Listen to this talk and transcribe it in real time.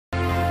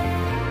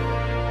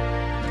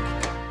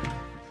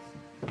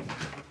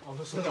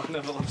I've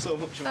never laughed so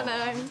much. I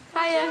know.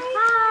 Hiya.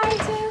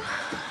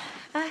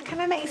 Hi. Can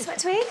I make you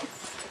something to eat?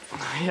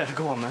 Yeah,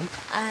 go on then.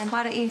 And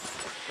why don't you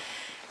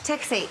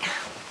take a seat?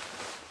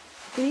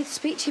 We need to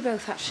speak to you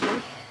both,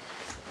 actually.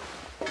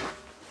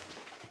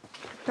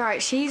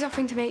 Right, she's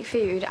offering to make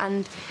food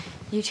and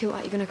you two look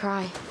like you're gonna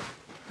cry.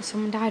 Has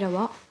someone died or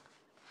what?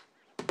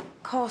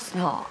 Of course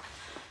not.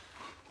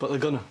 But they're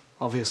gonna,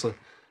 obviously.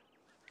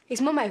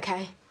 Is Mum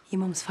okay? Your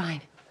mum's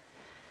fine.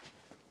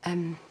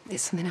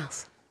 It's something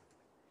else.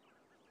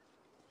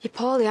 You're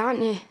poorly,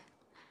 aren't you?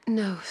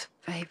 No,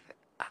 babe,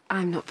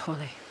 I'm not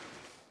poorly.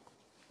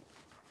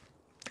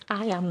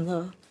 I am,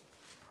 though.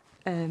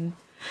 They've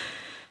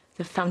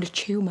found a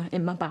tumour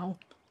in my bowel.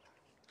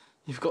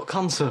 You've got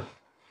cancer.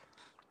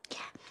 Yeah.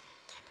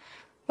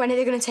 When are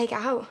they gonna take it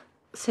out?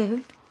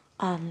 Soon,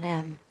 on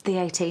the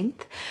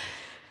 18th.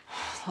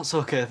 That's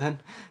okay then.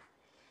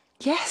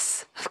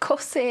 Yes, of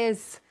course it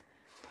is.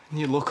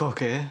 You look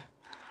okay.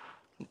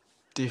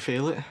 Do you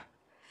feel it?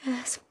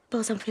 I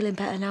suppose I'm feeling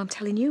better now I'm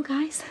telling you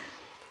guys.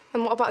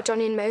 And what about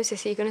Johnny and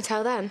Moses? Are you gonna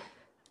tell them?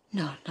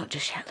 No, not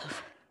just yet,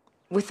 love.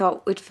 We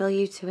thought we'd fill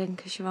you two in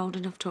because you're old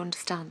enough to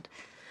understand.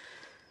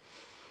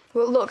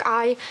 Well, look,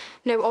 I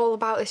know all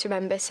about this,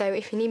 remember, so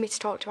if you need me to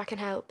talk to, I can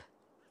help.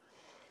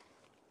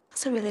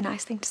 That's a really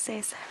nice thing to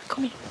say, Sarah.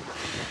 Come here.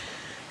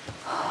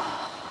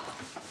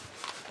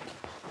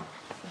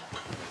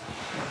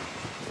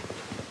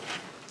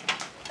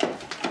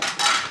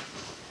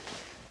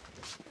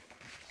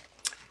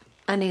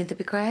 I knew they'd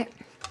be great.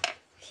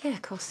 Yeah,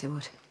 of course they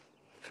would.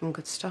 From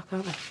good stock,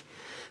 aren't they?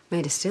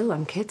 Made of steel,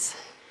 them kids.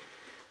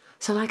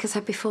 So, like I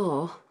said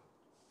before,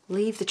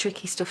 leave the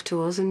tricky stuff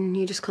to us and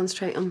you just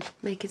concentrate on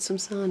making some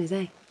sarnies,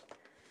 eh?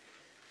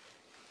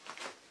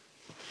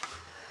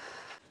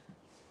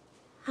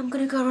 I'm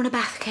gonna go run a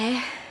bath,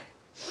 okay?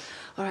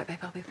 All right, babe,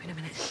 I'll be up in a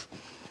minute.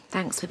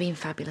 Thanks for being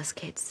fabulous,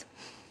 kids.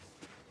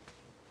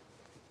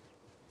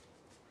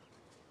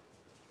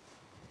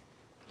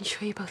 You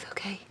sure you're both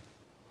okay?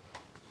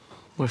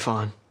 We're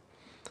fine.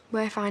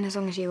 We're fine as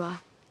long as you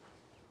are.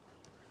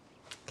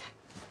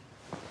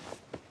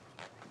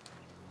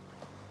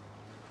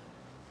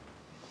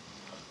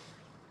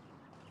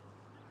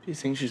 Do you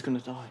think she's gonna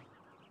die?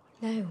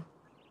 No.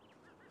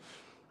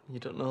 You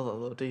don't know that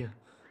though, do you?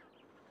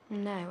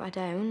 No, I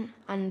don't.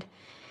 And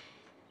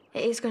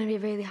it is going to be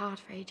really hard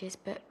for ages,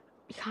 but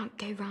you can't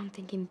go round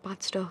thinking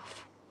bad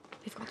stuff.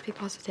 We've got to be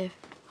positive.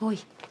 Oi.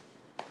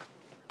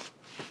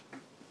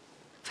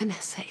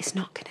 Vanessa is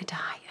not gonna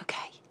die,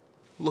 okay?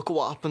 Look at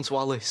what happened to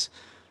Alice.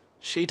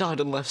 She died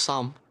and left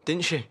Sam,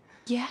 didn't she?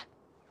 Yeah.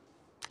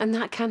 And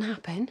that can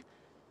happen.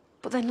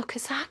 But then look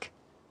at Zach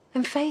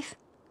and Faith.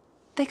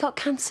 They got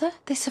cancer,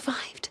 they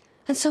survived.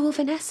 And so will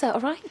Vanessa, all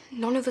right?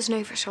 None of us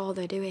know for sure,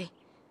 though, do we?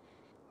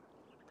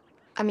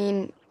 I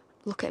mean,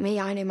 look at me.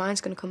 I know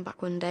mine's going to come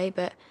back one day,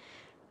 but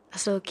I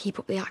still keep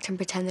up the act and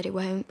pretend that it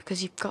won't,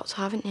 because you've got to,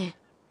 haven't you?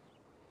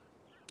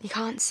 You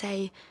can't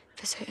say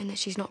for certain that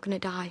she's not going to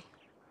die,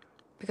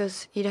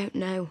 because you don't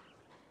know.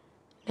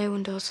 No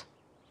one does.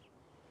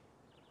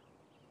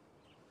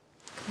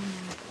 Come on,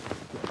 then.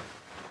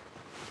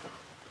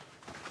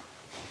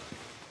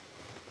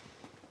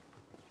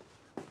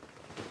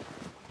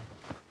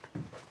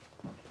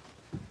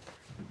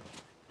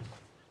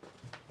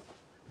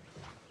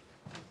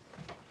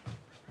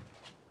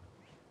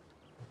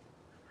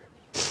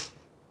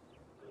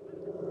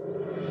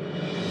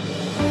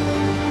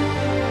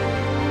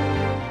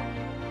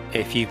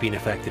 If you've been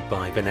affected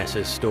by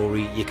Vanessa's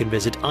story, you can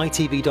visit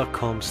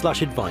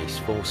itv.com/advice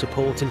for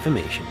support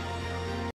information.